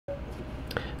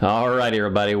Alright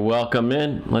everybody, welcome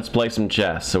in. Let's play some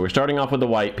chess. So we're starting off with the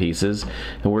white pieces,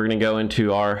 and we're going to go into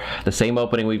the same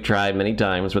opening we've tried many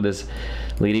times with this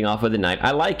leading off with the knight. I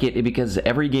like it because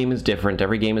every game is different,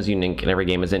 every game is unique, and every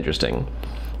game is interesting.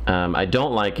 I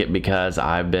don't like it because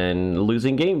I've been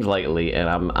losing games lately, and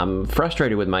I'm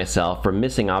frustrated with myself for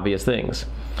missing obvious things.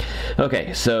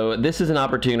 Okay, so this is an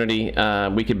opportunity.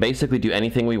 We could basically do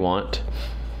anything we want.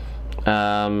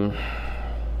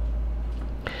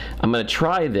 I'm going to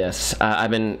try this.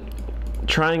 I've been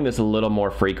trying this a little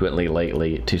more frequently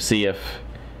lately to see if...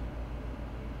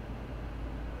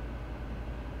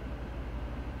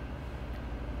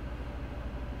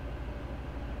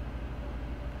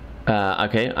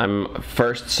 okay, I'm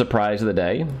first surprise of the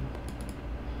day.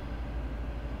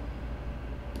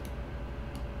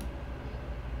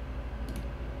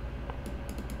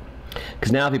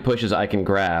 Because now if he pushes, I can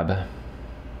grab.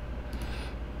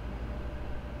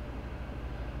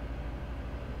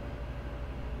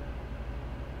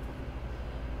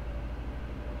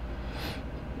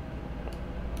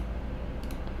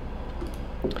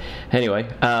 Anyway,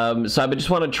 so I just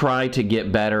want to try to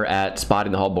get better at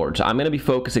spotting the whole board. So I'm going to be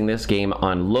focusing this game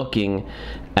on looking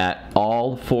at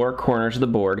all four corners of the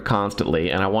board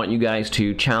constantly, and I want you guys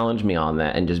to challenge me on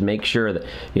that and just make sure that,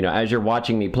 you know, as you're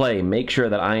watching me play, make sure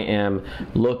that I am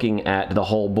looking at the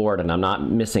whole board and I'm not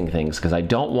missing things, because I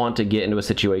don't want to get into a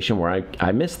situation where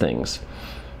I miss things.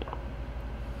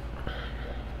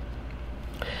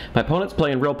 My opponent's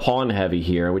playing real pawn heavy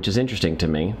here, which is interesting to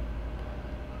me.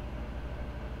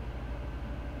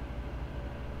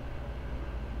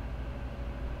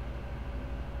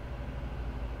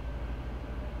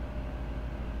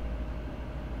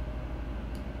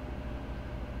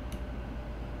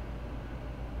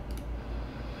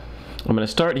 I'm going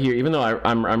to start here, even though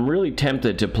I'm really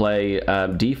tempted to play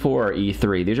d4 or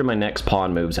e3. These are my next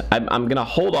pawn moves. I'm going to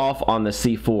hold off on the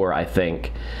c4, I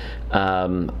think.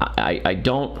 I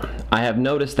have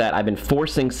noticed that I've been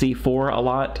forcing c4 a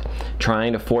lot,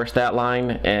 trying to force that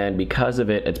line, and because of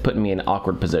it, it's putting me in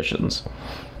awkward positions.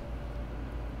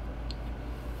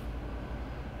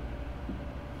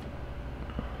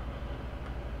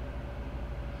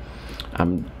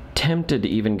 I'm tempted to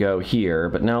even go here,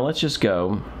 but no, let's just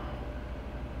go.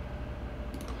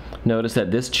 Notice that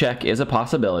this check is a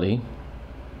possibility.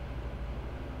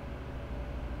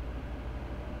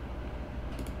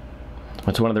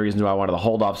 That's one of the reasons why I wanted to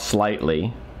hold off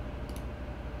slightly.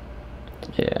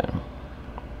 Yeah.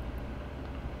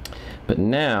 But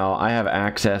now I have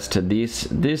access to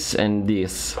this and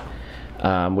this,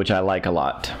 which I like a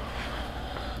lot.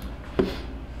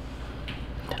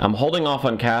 I'm holding off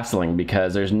on castling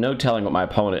because there's no telling what my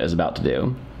opponent is about to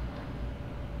do.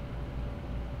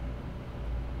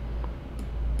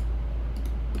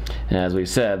 And as we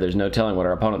said, there's no telling what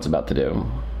our opponent's about to do.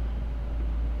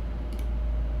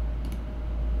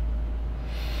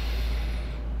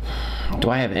 Do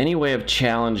I have any way of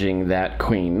challenging that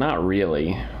queen? Not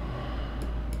really.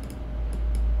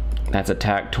 That's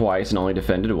attacked twice and only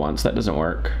defended once. That doesn't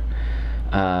work.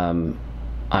 I'm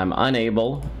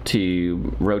unable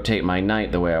to rotate my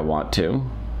knight the way I want to.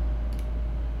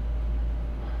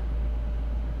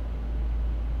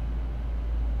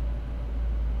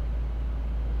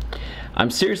 I'm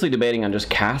seriously debating on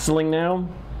just castling now,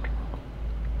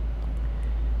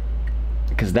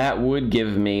 because that would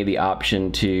give me the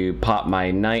option to pop my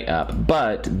knight up,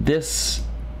 but this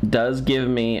does give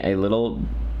me a little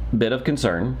bit of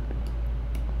concern,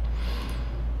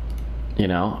 you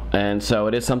know, and so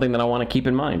it is something that I want to keep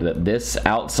in mind, that this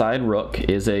outside rook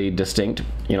is a distinct,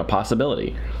 you know,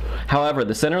 possibility. However,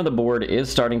 the center of the board is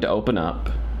starting to open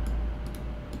up,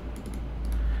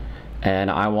 and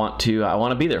I want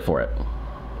to be there for it.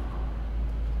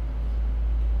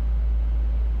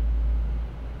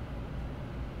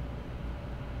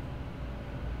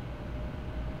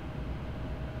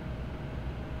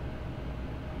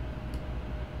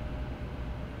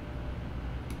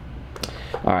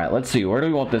 All right, let's see. Where do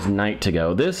we want this knight to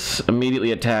go? This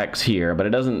immediately attacks here, but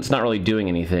it's not really doing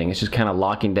anything. It's just kind of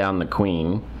locking down the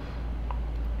queen.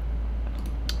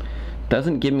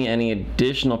 Doesn't give me any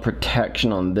additional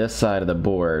protection on this side of the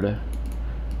board.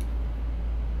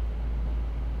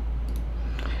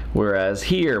 Whereas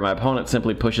here, my opponent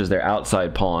simply pushes their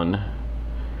outside pawn,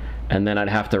 and then I'd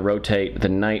have to rotate the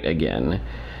knight again.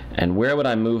 And where would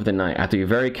I move the knight? I have to be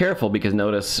very careful, because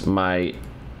notice my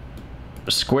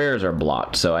squares are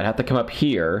blocked, so I'd have to come up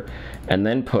here and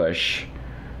then push,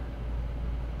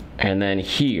 and then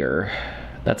here.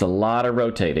 That's a lot of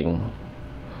rotating.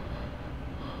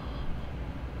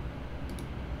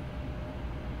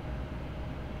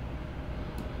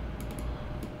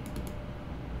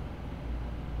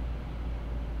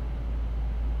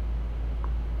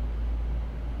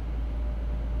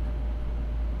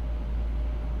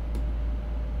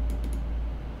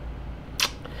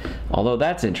 Although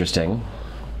that's interesting.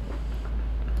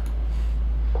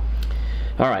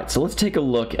 Alright, so let's take a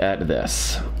look at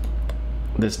this.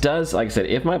 This does, like I said,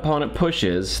 if my opponent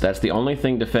pushes, that's the only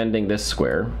thing defending this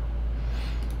square.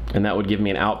 And that would give me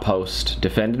an outpost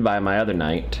defended by my other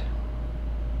knight,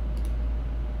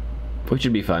 which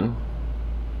would be fun.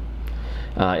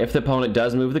 If the opponent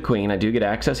does move the queen, I do get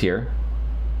access here.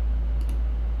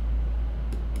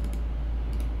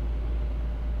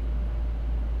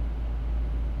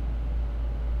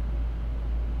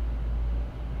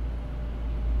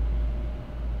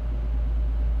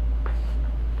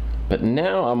 But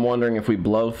now I'm wondering if we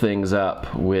blow things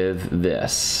up with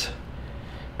this.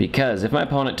 Because if my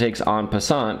opponent takes en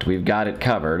passant, we've got it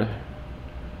covered.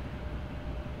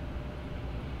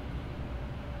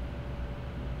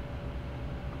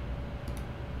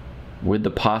 With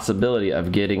the possibility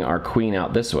of getting our queen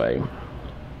out this way.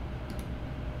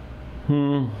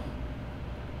 Not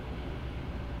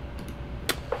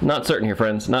certain here,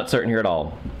 friends. Not certain here at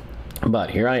all.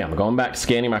 But here I am, going back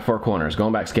scanning my four corners,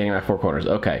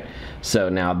 Okay, so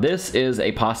now this is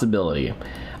a possibility.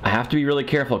 I have to be really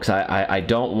careful because I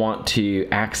don't want to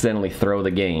accidentally throw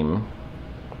the game.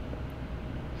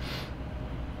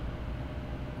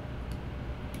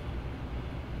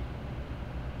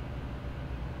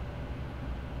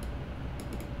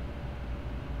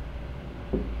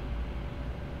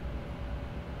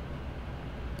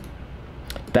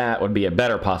 That would be a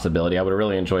better possibility. I would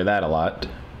really enjoy that a lot.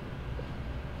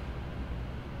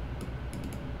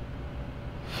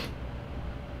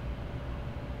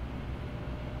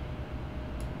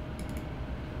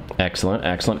 Excellent,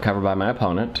 excellent cover by my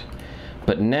opponent.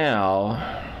 But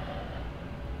now,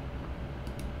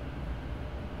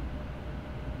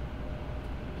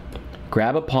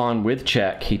 grab a pawn with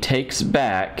check. He takes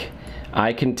back.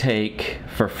 I can take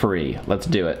for free. Let's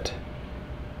do it.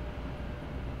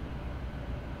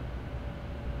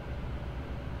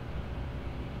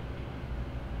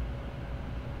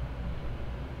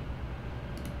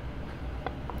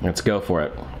 Let's go for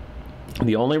it.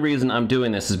 The only reason I'm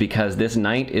doing this is because this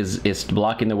knight is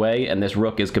blocking the way and this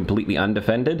rook is completely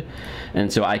undefended,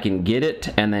 and so I can get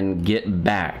it and then get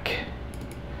back.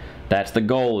 That's the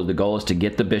goal. The goal is to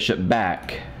get the bishop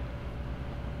back.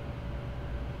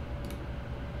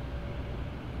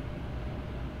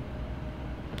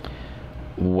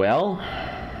 Well,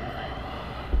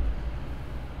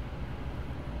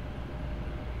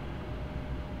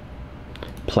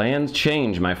 plans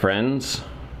change, my friends.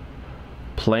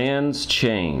 Plans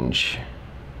change.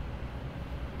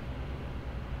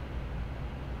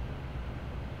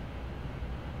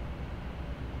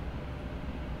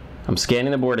 I'm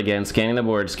scanning the board again, scanning the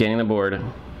board.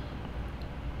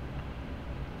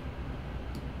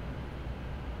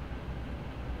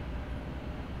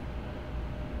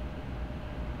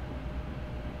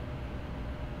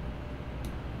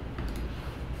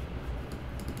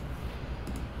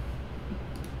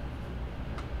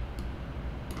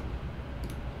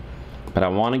 But I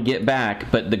want to get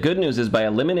back. But the good news is by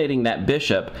eliminating that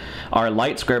bishop, our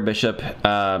light square bishop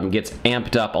gets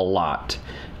amped up a lot.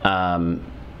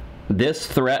 This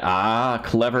threat,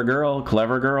 clever girl,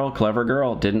 clever girl, clever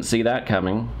girl. Didn't see that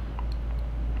coming.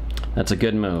 That's a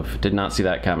good move. Did not see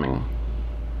that coming.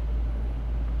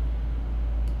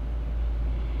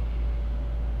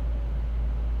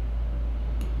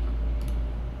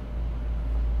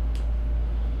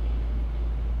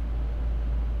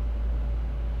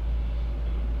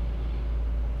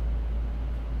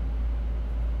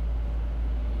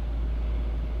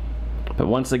 But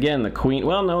once again, the queen,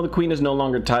 well, no, the queen is no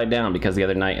longer tied down because the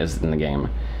other knight is in the game.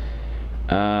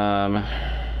 I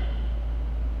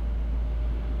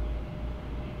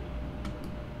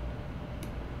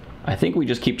think we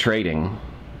just keep trading.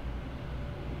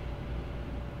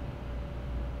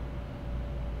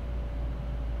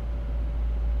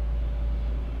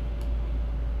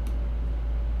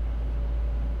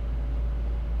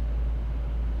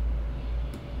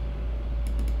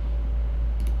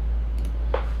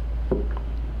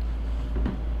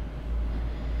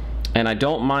 And I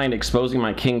don't mind exposing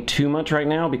my king too much right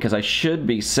now because I should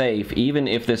be safe even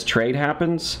if this trade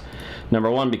happens.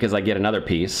 Number one, because I get another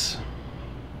piece.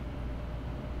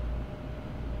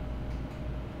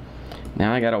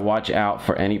 Now I gotta watch out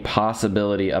for any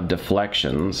possibility of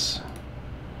deflections.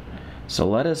 So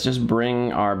let us just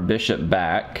bring our bishop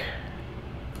back.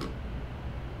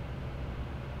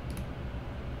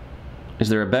 Is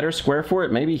there a better square for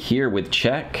it? Maybe here with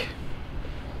check.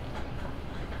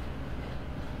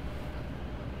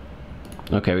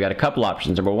 Okay, we got a couple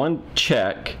options. Number one,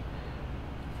 check.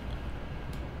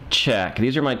 Check.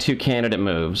 These are my two candidate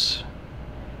moves.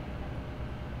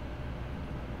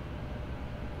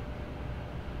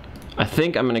 I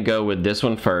think I'm going to go with this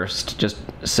one first. Just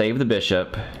save the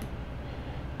bishop.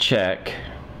 Check.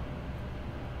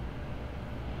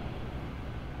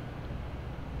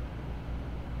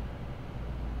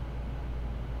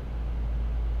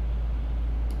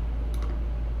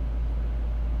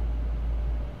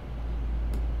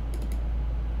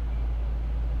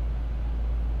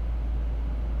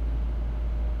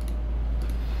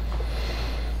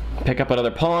 Pick up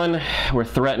another pawn. We're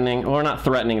threatening, well, we're not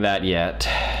threatening that yet,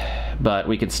 but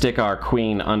we could stick our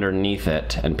queen underneath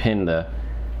it and pin the,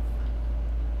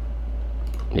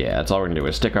 yeah, that's all we're gonna do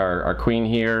is stick our queen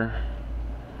here,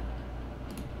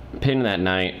 pin that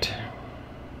knight.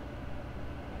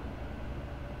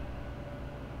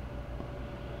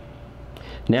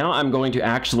 Now I'm going to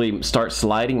actually start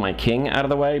sliding my king out of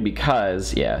the way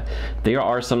because, yeah, there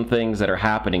are some things that are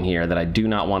happening here that I do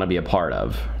not want to be a part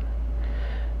of.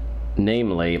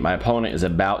 Namely, my opponent is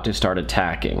about to start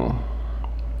attacking.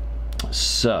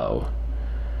 So,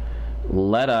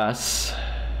 let us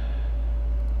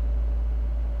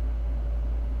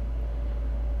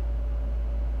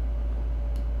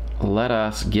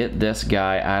get this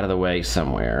guy out of the way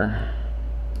somewhere.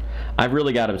 I've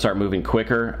really got to start moving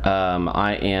quicker.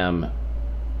 I am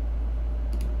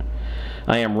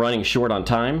running short on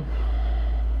time.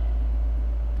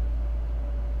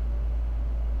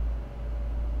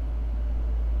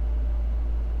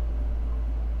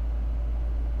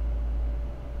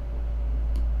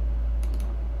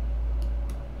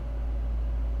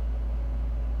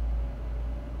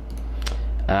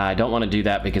 I don't want to do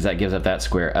that because that gives up that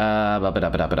square.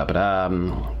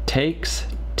 Takes.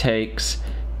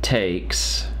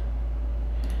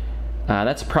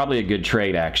 That's probably a good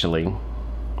trade, actually.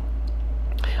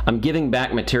 I'm giving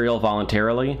back material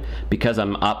voluntarily because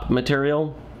I'm up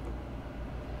material,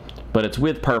 but it's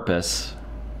with purpose.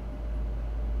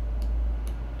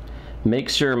 Make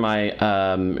sure my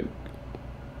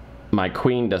my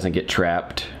queen doesn't get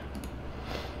trapped.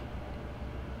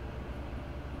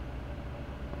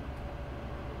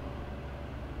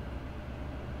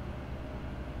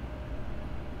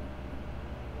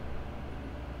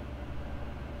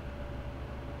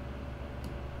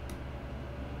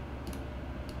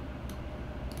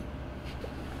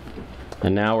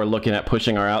 And now we're looking at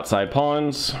pushing our outside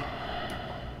pawns.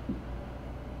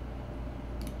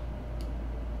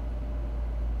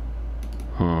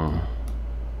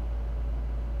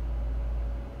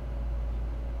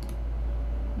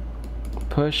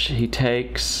 Push, he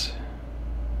takes.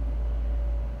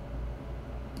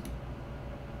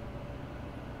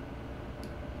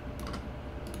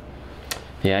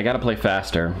 Yeah, I gotta play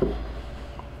faster.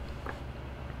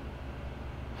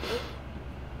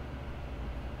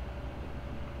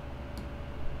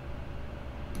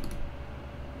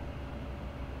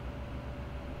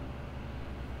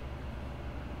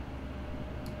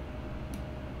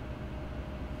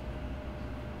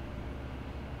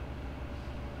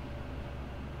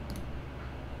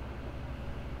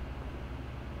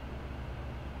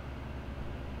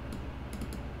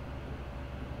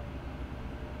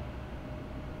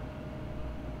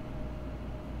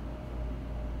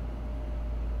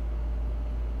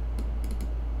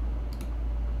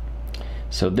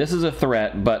 So this is a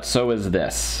threat, but so is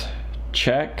this.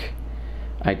 Check,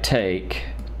 I take,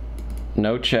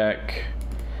 no check,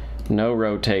 no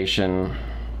rotation.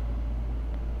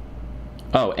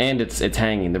 Oh, and it's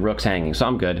hanging, the rook's hanging, so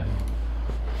I'm good.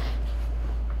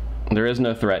 There is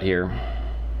no threat here.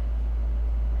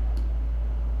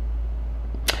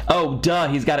 Oh, duh,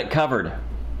 he's got it covered.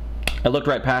 I looked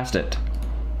right past it.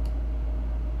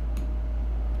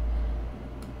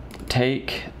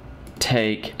 Take,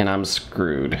 and I'm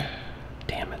screwed.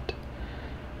 Damn it.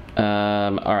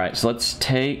 All right, so let's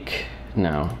take,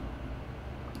 no.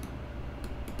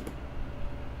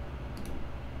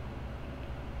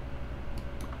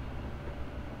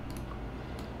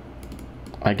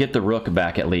 I get the rook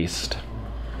back at least.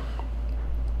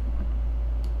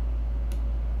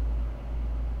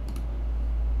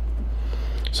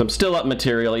 So I'm still up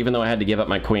material, even though I had to give up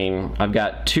my queen. I've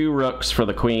got 2 rooks for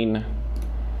the queen.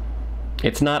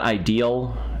 It's not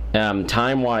ideal.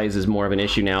 Time-wise is more of an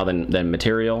issue now than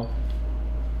material.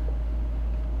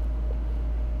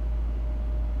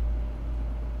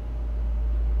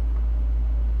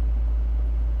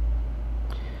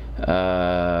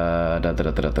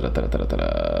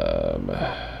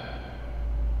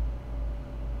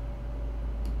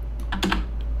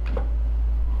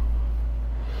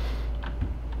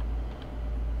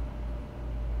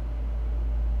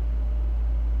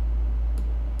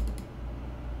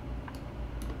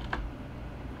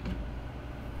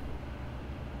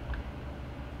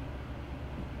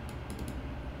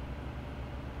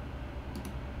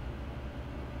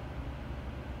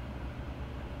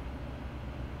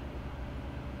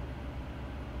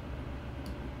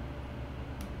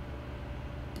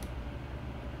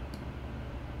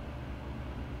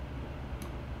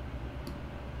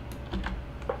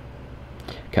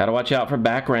 Gotta watch out for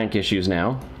back rank issues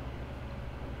now.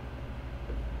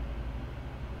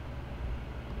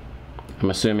 I'm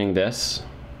assuming this.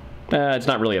 It's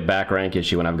not really a back rank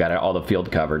issue when I've got all the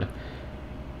field covered.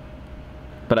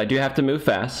 But I do have to move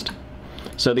fast.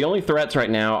 So the only threats right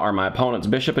now are my opponent's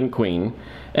bishop and queen,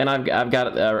 and I've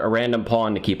got a random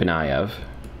pawn to keep an eye of.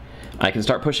 I can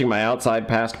start pushing my outside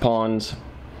passed pawns.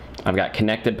 I've got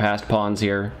connected passed pawns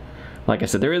here. Like I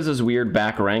said, there is this weird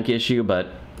back rank issue, but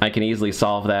I can easily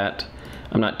solve that.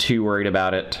 I'm not too worried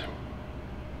about it.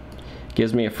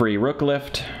 Gives me a free rook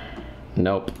lift.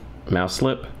 Nope. Mouse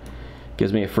slip.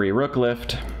 Gives me a free rook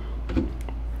lift.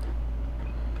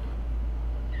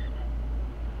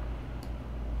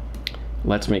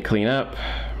 Lets me clean up.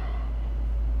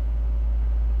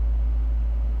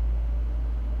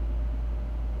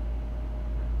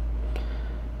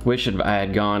 Wish I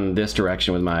had gone this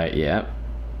direction with my, yeah.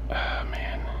 Oh,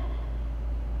 man.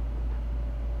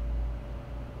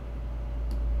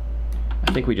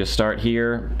 I think we just start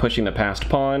here, pushing the passed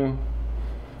pawn.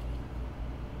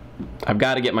 I've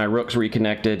got to get my rooks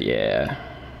reconnected, yeah.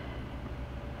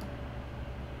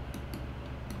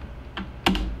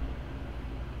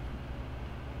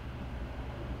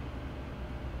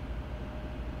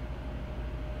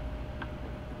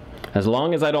 As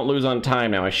long as I don't lose on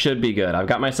time now, I should be good. I've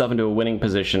got myself into a winning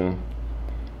position.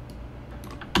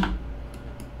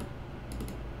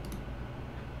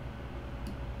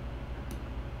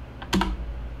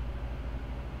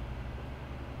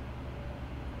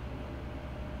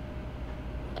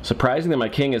 Surprising that my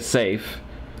king is safe.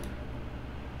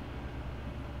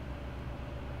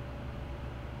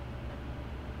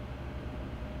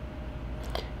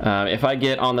 If I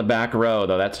get on the back row,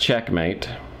 though, that's checkmate.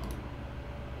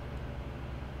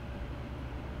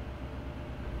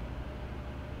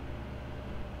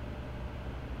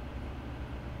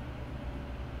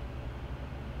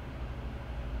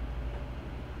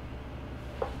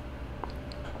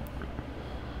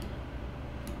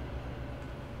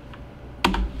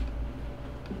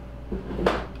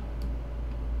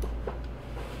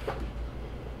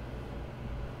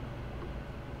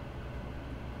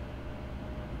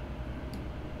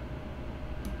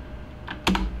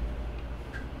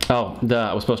 Oh, duh,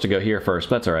 I was supposed to go here first,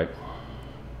 but that's all right.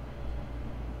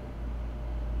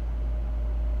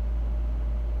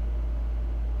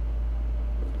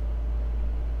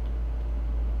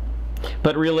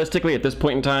 But realistically, at this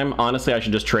point in time, honestly, I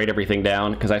should just trade everything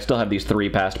down, because I still have these 3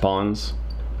 passed pawns.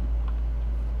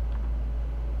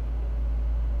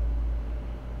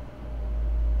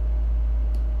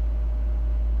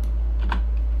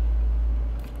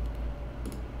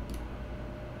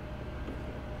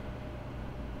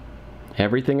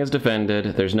 Everything is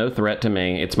defended. There's no threat to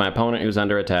me. It's my opponent who's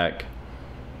under attack.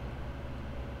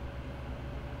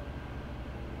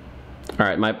 All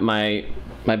right,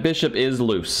 my bishop is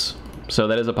loose, so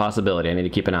that is a possibility I need to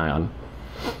keep an eye on.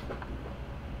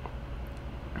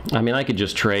 I mean, I could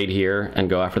just trade here and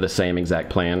go after the same exact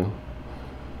plan,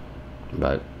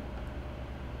 but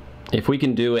if we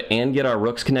can do it and get our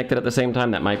rooks connected at the same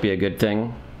time, that might be a good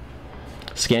thing.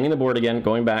 Scanning the board again,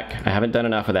 going back. I haven't done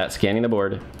enough of that. Scanning the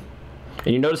board.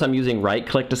 And you notice I'm using right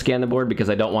click to scan the board because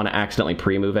I don't want to accidentally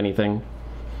pre-move anything.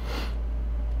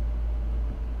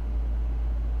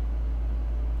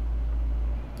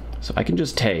 So I can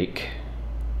just take.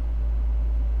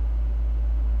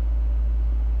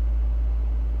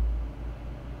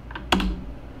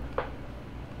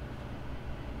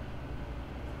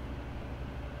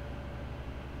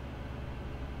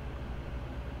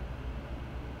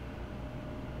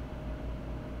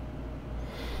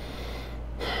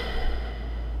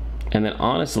 And then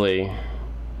honestly,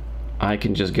 I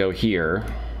can just go here.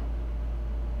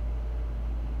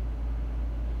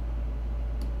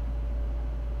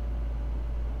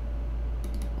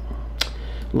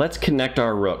 Let's connect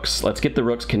our rooks. Let's get the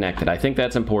rooks connected. I think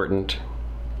that's important.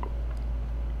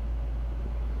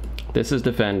 This is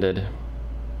defended.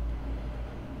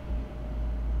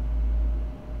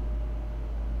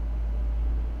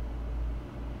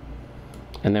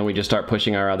 And then we just start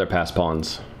pushing our other pass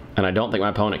pawns. And I don't think my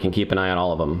opponent can keep an eye on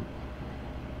all of them.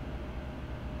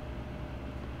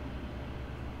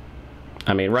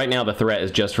 I mean, right now the threat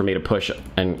is just for me to push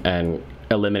and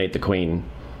eliminate the queen.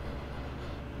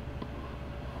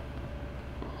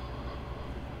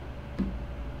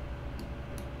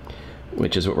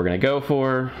 Which is what we're going to go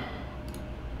for.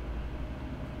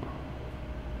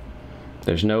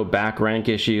 There's no back rank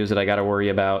issues that I got to worry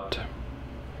about.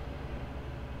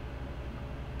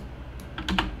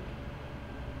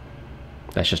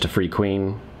 That's just a free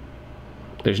queen.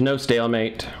 There's no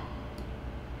stalemate.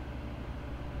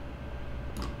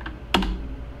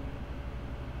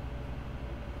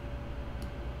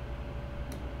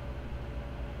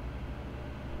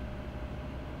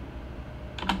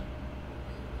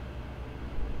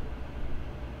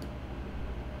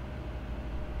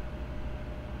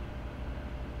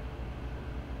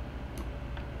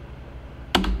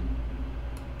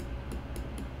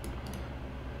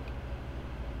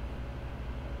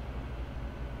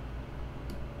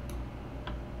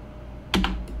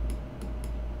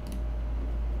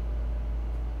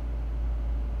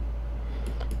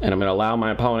 And I'm going to allow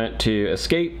my opponent to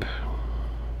escape.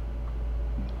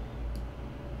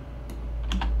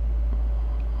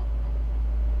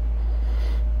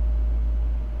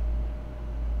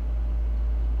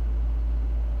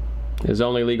 His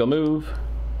only legal move.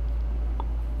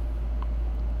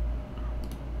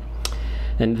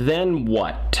 And then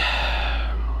what?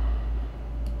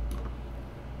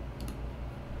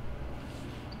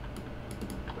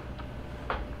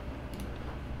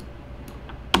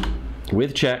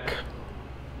 With check.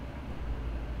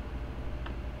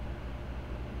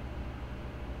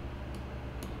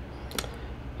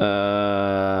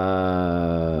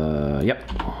 Yep.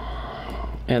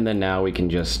 And then now we can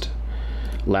just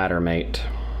ladder mate.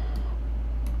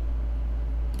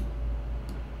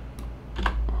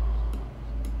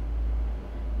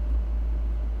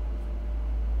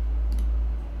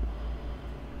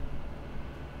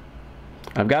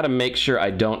 I've got to make sure I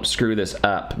don't screw this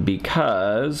up,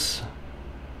 because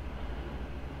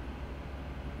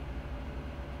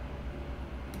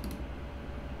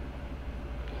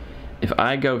if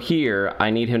I go here, I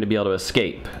need him to be able to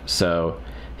escape. So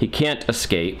he can't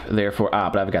escape, therefore,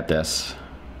 but I've got this.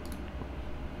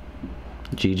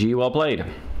 GG, well played.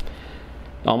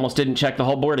 Almost didn't check the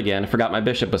whole board again. I forgot my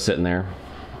bishop was sitting there.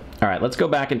 All right, let's go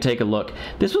back and take a look.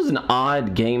 This was an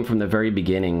odd game from the very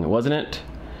beginning, wasn't it?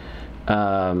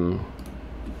 The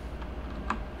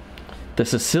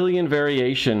Sicilian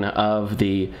variation of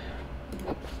the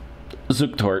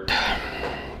Zuchtort,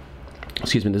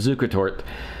 excuse me, the Zuchtort,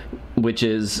 which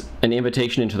is an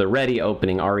invitation into the Reti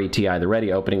opening, R-E-T-I, the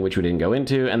Reti opening, which we didn't go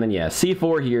into. And then, yeah,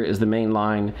 C4 here is the main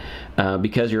line,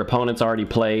 because your opponent's already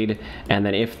played. And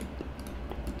then if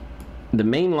the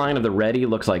main line of the Reti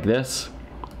looks like this,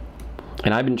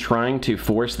 and I've been trying to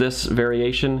force this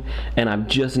variation, and I've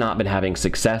just not been having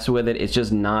success with it. It's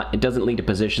just not, it doesn't lead to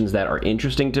positions that are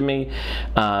interesting to me,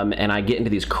 and I get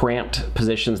into these cramped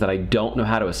positions that I don't know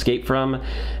how to escape from,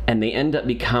 and they end up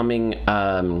becoming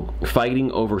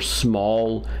fighting over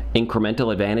small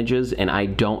incremental advantages, and I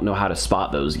don't know how to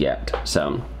spot those yet.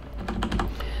 So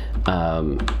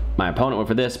my opponent went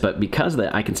for this, but because of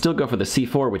that, I can still go for the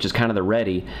C4, which is kind of the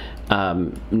Reti.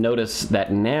 Notice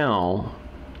that now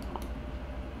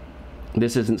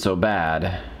this isn't so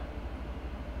bad.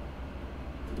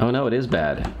 Oh no, it is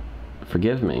bad.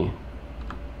 Forgive me.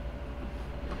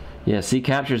 Yeah, C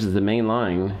captures is the main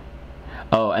line.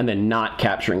 Oh, and then not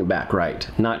capturing back, right.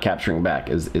 Not capturing back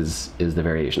is the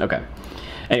variation. Okay.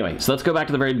 Anyway, so let's go back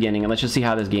to the very beginning and let's just see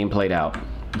how this game played out.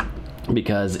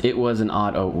 Because it was an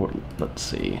odd, oh, let's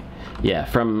see. Yeah,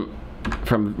 from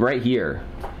right here,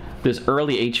 this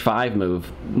early H5 move,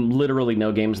 literally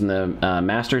no games in the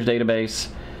Masters database.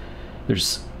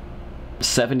 There's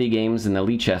 70 games in the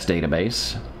Lichess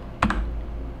database.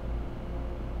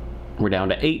 We're down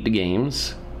to 8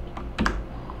 games.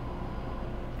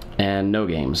 And no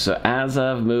games. So as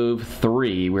of move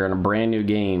 3, we're in a brand new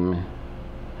game.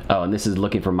 Oh, and this is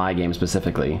looking for my game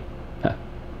specifically. Huh.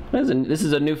 This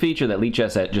is a new feature that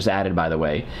Lichess just added, by the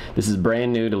way. This is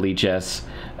brand new to Lichess,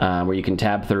 where you can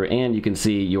tab through and you can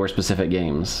see your specific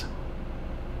games.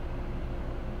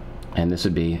 And this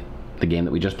would be the game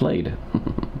that we just played.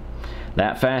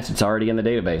 That fast, it's already in the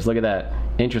database. Look at that.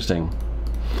 Interesting.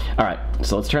 All right,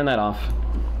 so let's turn that off.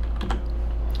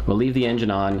 We'll leave the engine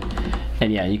on.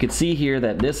 And yeah, you can see here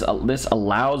that this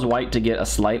allows white to get a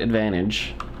slight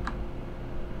advantage.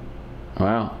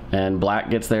 Wow, and black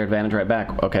gets their advantage right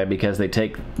back. Okay, because they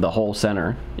take the whole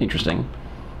center. Interesting.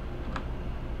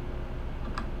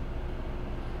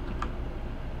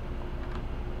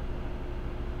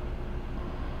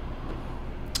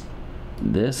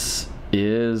 This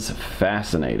is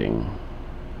fascinating.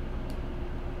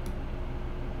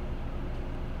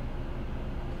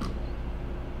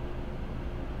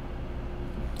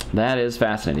 That is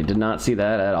fascinating. Did not see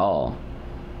that at all.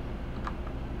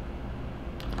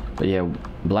 But yeah,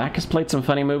 black has played some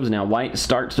funny moves now. White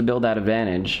starts to build that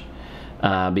advantage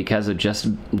because of just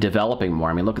developing more.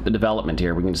 I mean, look at the development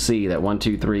here. We can see that 1,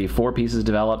 2, 3, 4 pieces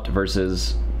developed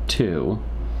versus 2.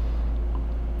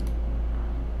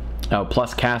 Oh,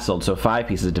 plus castled, so 5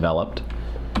 pieces developed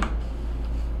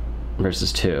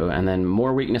versus 2. And then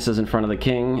more weaknesses in front of the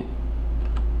king.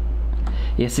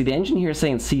 Yeah, see, the engine here is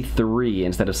saying C3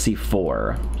 instead of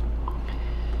C4.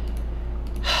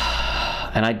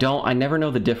 And I never know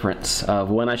the difference of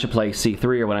when I should play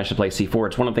C3 or when I should play C4.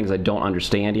 It's one of the things I don't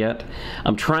understand yet.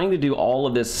 I'm trying to do all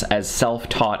of this as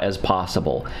self-taught as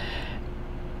possible.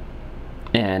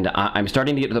 And I'm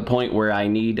starting to get to the point where I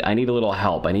need a little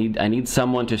help. I need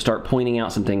someone to start pointing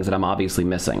out some things that I'm obviously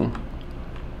missing.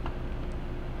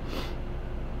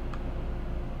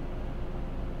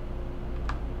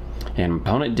 And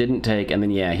opponent didn't take, and then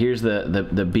yeah, here's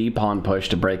the B pawn push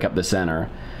to break up the center,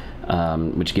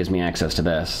 which gives me access to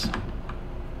this.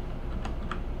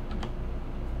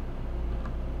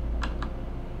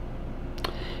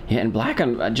 Yeah, and black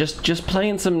on just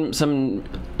playing some.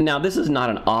 Now this is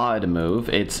not an odd move.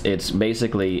 It's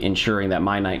basically ensuring that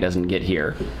my knight doesn't get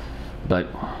here. But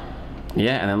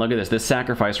yeah, and then look at this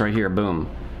sacrifice right here. Boom.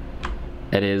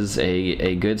 It is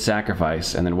a good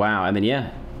sacrifice, and then wow, and then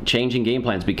yeah, changing game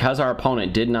plans because our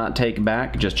opponent did not take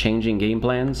back. Just changing game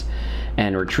plans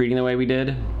and retreating the way we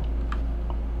did.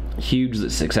 Hugely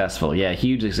successful. Yeah,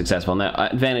 hugely successful. And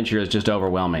the advantage here is just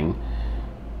overwhelming.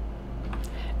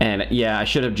 And yeah, I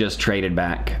should have just traded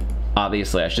back.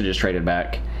 Obviously, I should have just traded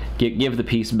back. Give the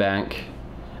piece back.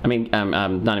 I mean,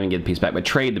 not even give the piece back, but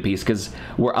trade the piece, because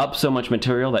we're up so much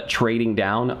material that trading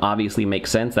down obviously makes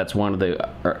sense. That's one of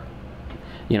the,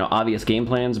 you know, obvious game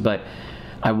plans. But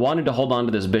I wanted to hold on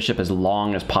to this bishop as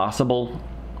long as possible,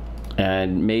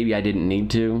 and maybe I didn't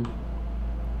need to.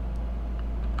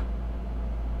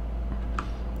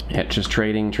 Yeah, just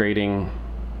trading.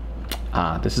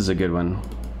 Ah, this is a good one.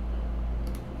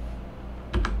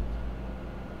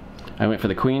 I went for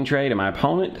the queen trade, and my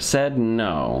opponent said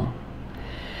no.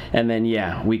 And then,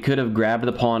 yeah, we could have grabbed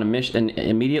the pawn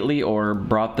immediately or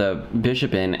brought the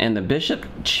bishop in. And the bishop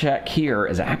check here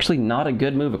is actually not a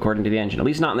good move according to the engine, at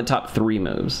least not in the top 3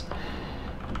 moves.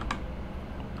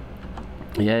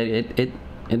 Yeah, it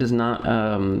is not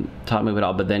top move at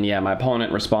all. But then, yeah, my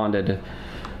opponent responded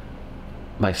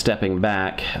by stepping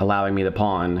back, allowing me the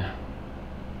pawn.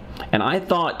 And I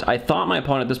thought my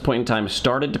opponent at this point in time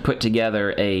started to put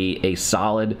together a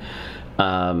solid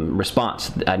response.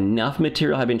 Enough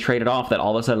material had been traded off that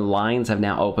all of a sudden lines have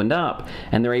now opened up,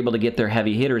 and they're able to get their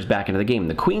heavy hitters back into the game.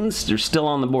 The queens are still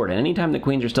on the board, and anytime the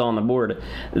queens are still on the board,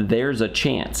 there's a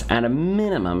chance. At a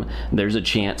minimum, there's a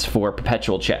chance for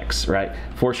perpetual checks, right?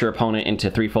 Force your opponent into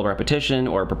threefold repetition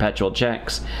or perpetual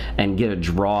checks and get a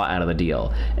draw out of the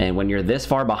deal. And when you're this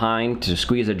far behind to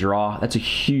squeeze a draw, that's a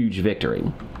huge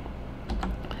victory.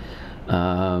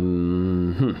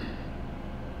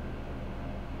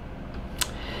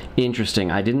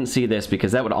 Interesting. I didn't see this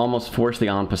because that would almost force the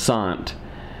en passant,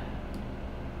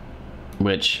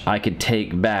 which I could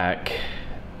take back.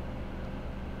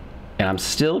 And I'm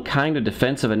still kind of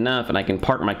defensive enough, and I can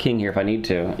park my king here if I need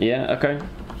to. Yeah, okay.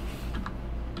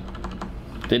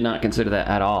 Did not consider that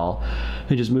at all.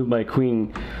 I just moved my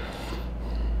queen.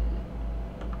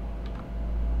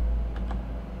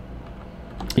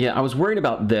 Yeah, I was worried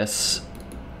about this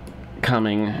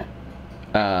coming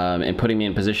and putting me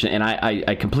in position, and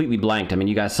I completely blanked. I mean,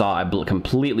 you guys saw I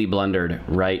completely blundered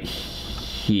right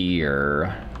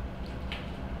here.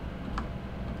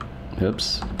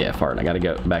 Oops. Yeah, far. I got to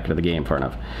go back into the game far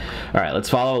enough. All right, let's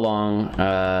follow along.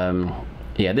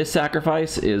 Yeah, this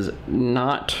sacrifice is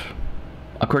not,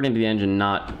 according to the engine,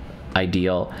 not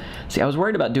ideal. See, I was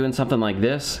worried about doing something like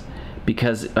this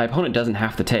because my opponent doesn't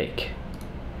have to take.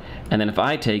 And then if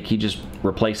I take, he just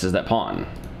replaces that pawn.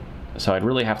 So I'd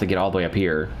really have to get all the way up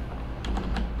here.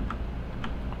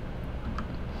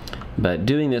 But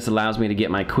doing this allows me to get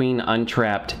my queen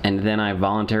untrapped, and then I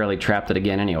voluntarily trapped it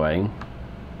again anyway.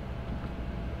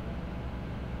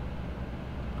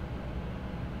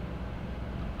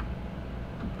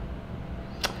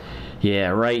 Yeah,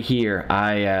 right here,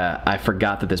 I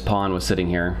forgot that this pawn was sitting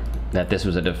here. That this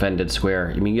was a defended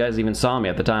square. I mean, you guys even saw me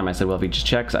at the time. I said, well, if he just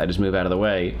checks, I just move out of the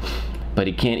way. But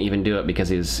he can't even do it because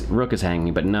his rook is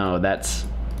hanging. But no, that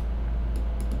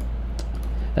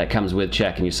comes with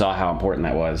check, and you saw how important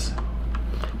that was.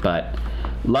 But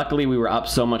luckily, we were up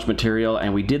so much material,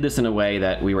 and we did this in a way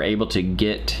that we were able to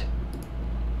get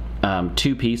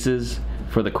 2 pieces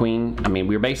for the queen. I mean,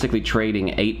 we were basically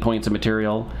trading 8 points of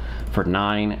material for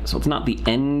 9, so it's not the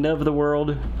end of the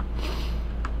world.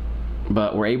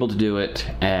 But we're able to do it,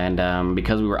 and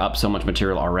because we were up so much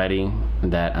material already,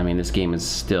 that, I mean, this game is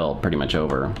still pretty much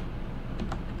over.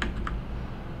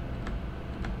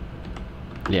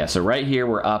 Yeah, so right here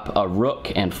we're up a rook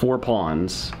and 4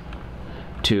 pawns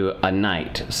to a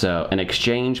knight. So an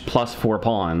exchange plus 4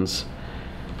 pawns.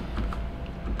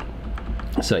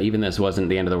 So even this wasn't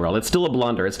the end of the world. It's still a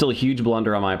blunder. It's still a huge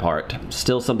blunder on my part.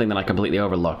 Still something that I completely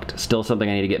overlooked. Still something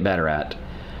I need to get better at.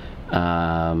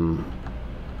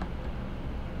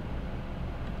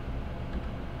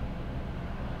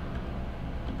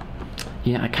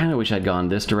 Yeah, I kind of wish I'd gone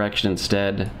this direction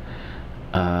instead.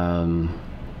 I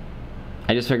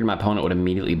just figured my opponent would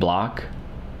immediately block.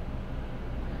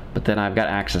 But then I've got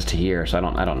access to here, so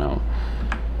I don't know.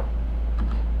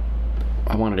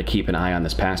 I wanted to keep an eye on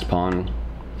this passed pawn.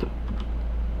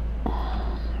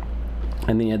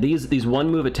 And then these one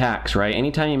move attacks, right?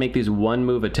 Anytime you make these one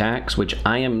move attacks, which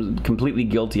I am completely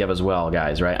guilty of as well,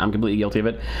 guys, right? I'm completely guilty of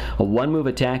it. A one move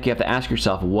attack, you have to ask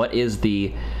yourself, what is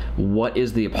the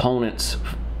opponent's,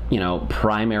 you know,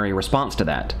 primary response to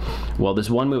that? Well, this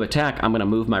one move attack, I'm going to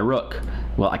move my rook.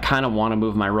 Well, I kind of want to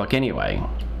move my rook anyway.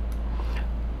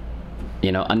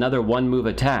 You know, another one move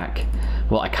attack.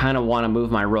 Well, I kind of want to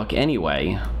move my rook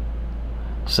anyway.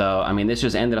 So, I mean, this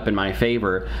just ended up in my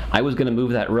favor. I was going to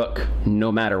move that rook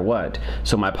no matter what.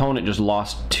 So my opponent just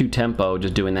lost 2 tempo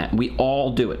just doing that. We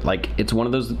all do it. Like, it's one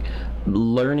of those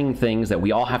learning things that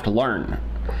we all have to learn.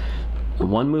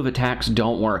 One move attacks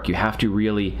don't work. You have to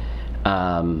really, you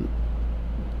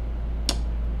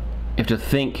have to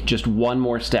think just one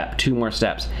more step, 2 more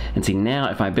steps. And see,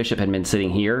 now if my bishop had been sitting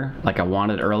here like I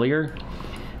wanted earlier,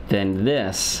 then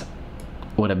this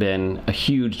would have been a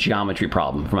huge geometry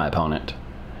problem for my opponent.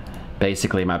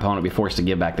 Basically, my opponent would be forced to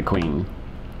give back the queen.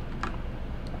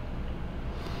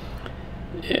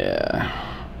 Yeah,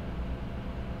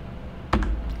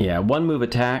 one move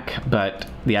attack, but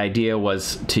the idea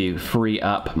was to free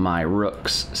up my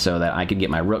rooks so that I could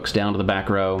get my rooks down to the back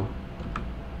row.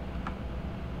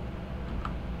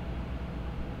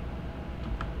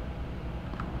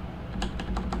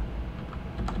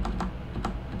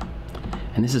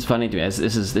 And this is funny to me. This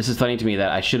is funny to me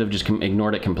that I should have just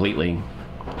ignored it completely.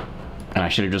 And I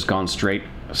should have just gone straight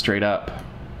up.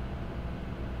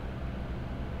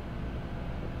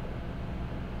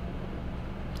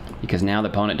 Because now the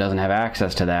opponent doesn't have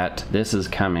access to that. This is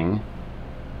coming.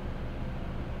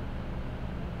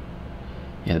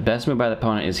 Yeah, the best move by the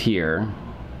opponent is here.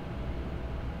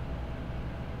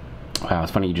 Wow,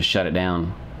 it's funny you just shut it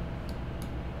down.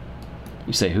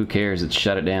 You say, who cares? It's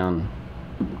shut it down.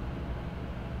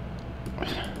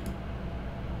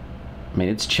 I mean,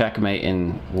 it's checkmate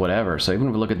in whatever. So even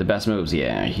if we look at the best moves,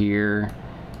 yeah, here.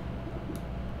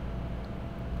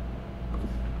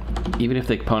 Even if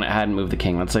the opponent hadn't moved the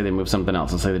king, let's say they move something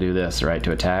else. Let's say they do this, right,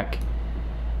 to attack.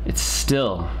 It's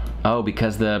still, oh,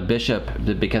 because the bishop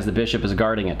is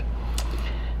guarding it.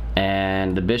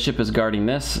 And the bishop is guarding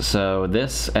this, so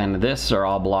this and this are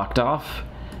all blocked off.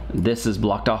 This is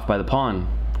blocked off by the pawn.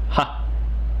 Ha!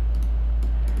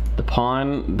 The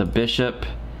pawn, the bishop,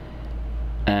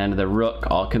 and the rook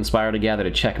all conspire together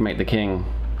to checkmate the king.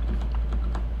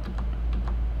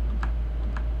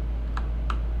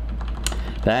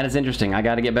 That is interesting. I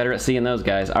got to get better at seeing those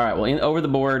guys. All right, well, over the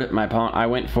board, my pawn, I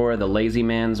went for the lazy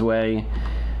man's way.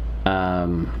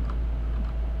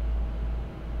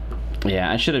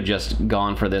 Yeah, I should have just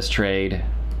gone for this trade.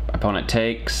 Opponent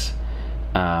takes.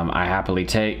 I happily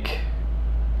take.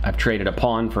 I've traded a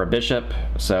pawn for a bishop,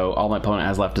 so all my opponent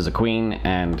has left is a queen,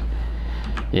 and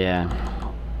yeah.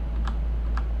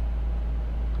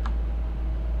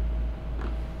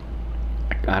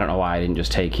 I don't know why I didn't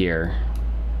just take here.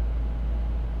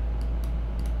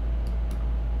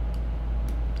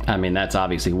 I mean, that's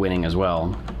obviously winning as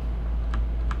well.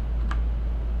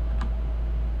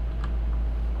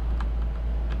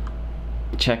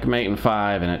 Checkmate in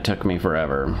 5, and it took me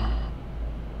forever.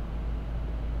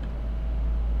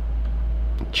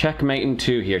 Checkmate in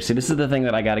 2 here. See, this is the thing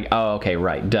that I gotta, oh, okay,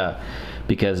 right, duh.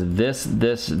 Because this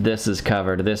is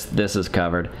covered, this is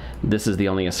covered. This is the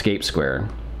only escape square.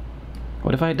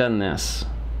 What if I had done this?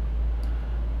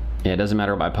 Yeah, it doesn't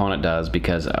matter what my opponent does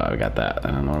because, oh, I got that.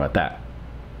 I don't know about that.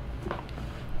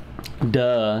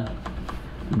 Duh.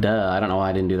 I don't know why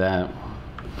I didn't do that.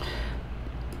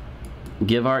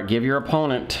 Give your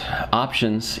opponent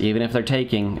options, even if they're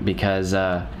taking, because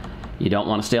you don't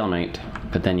want to stalemate.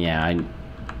 But then, yeah, I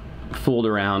fooled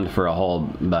around for a whole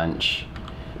bunch.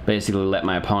 Basically let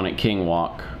my opponent king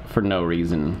walk for no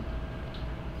reason.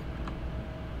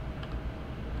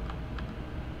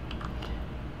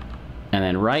 And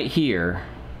then right here,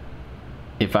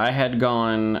 if I had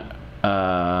gone,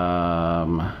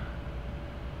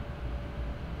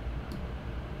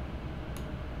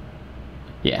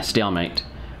 yeah, stalemate,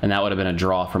 and that would have been a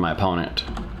draw for my opponent.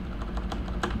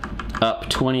 Up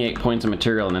 28 points of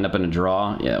material and end up in a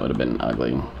draw, yeah, that would have been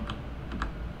ugly.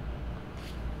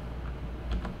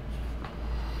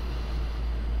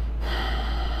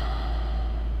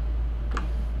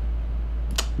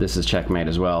 This is checkmate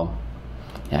as well.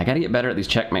 Yeah, I gotta get better at these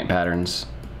checkmate patterns.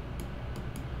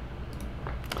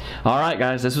 Alright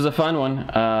guys, this was a fun one.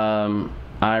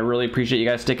 I really appreciate you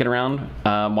guys sticking around,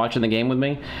 watching the game with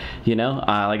me. You know,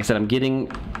 like I said,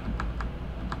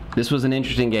 this was an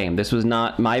interesting game. This was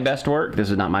not my best work, this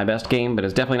was not my best game, but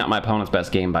it's definitely not my opponent's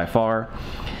best game by far.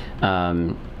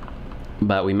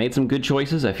 But we made some good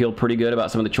choices. I feel pretty good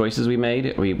about some of the choices we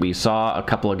made. We saw a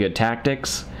couple of good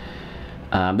tactics.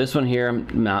 This one here,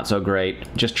 not so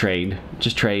great. Just trade.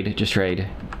 Just trade. Just trade.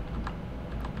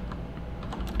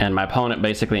 And my opponent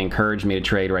basically encouraged me to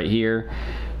trade right here.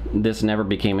 This never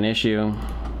became an issue.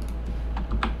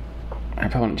 My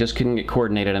opponent just couldn't get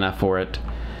coordinated enough for it.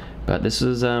 But this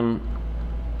is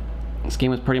this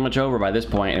game was pretty much over by this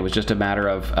point. It was just a matter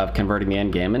of converting the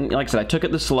end game. And like I said, I took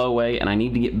it the slow way, and I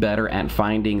need to get better at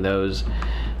finding those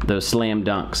slam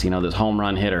dunks, you know, those home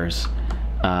run hitters.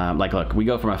 Like, look, we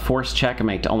go from a forced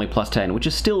checkmate to only +10, which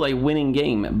is still a winning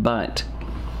game, but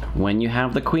when you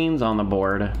have the queens on the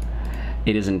board,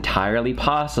 it is entirely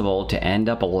possible to end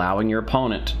up allowing your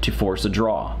opponent to force a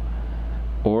draw.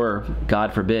 Or,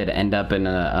 God forbid, end up in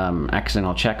an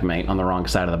accidental checkmate on the wrong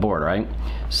side of the board, right?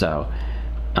 So,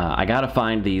 I gotta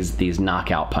find these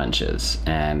knockout punches,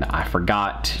 and I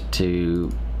forgot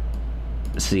to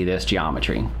see this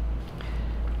geometry.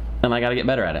 And I gotta get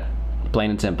better at it.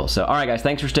 Plain and simple. So, alright guys,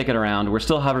 thanks for sticking around. We're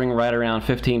still hovering right around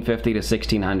 1550 to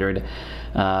 1600.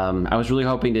 I was really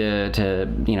hoping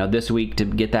to you know, this week to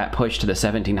get that push to the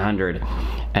 1700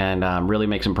 and really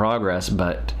make some progress,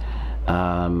 but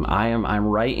I'm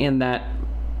right in that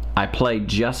I play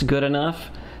just good enough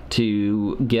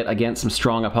to get against some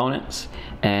strong opponents,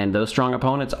 and those strong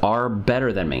opponents are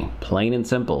better than me. Plain and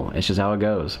simple. It's just how it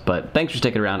goes. But thanks for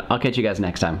sticking around. I'll catch you guys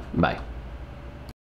next time. Bye.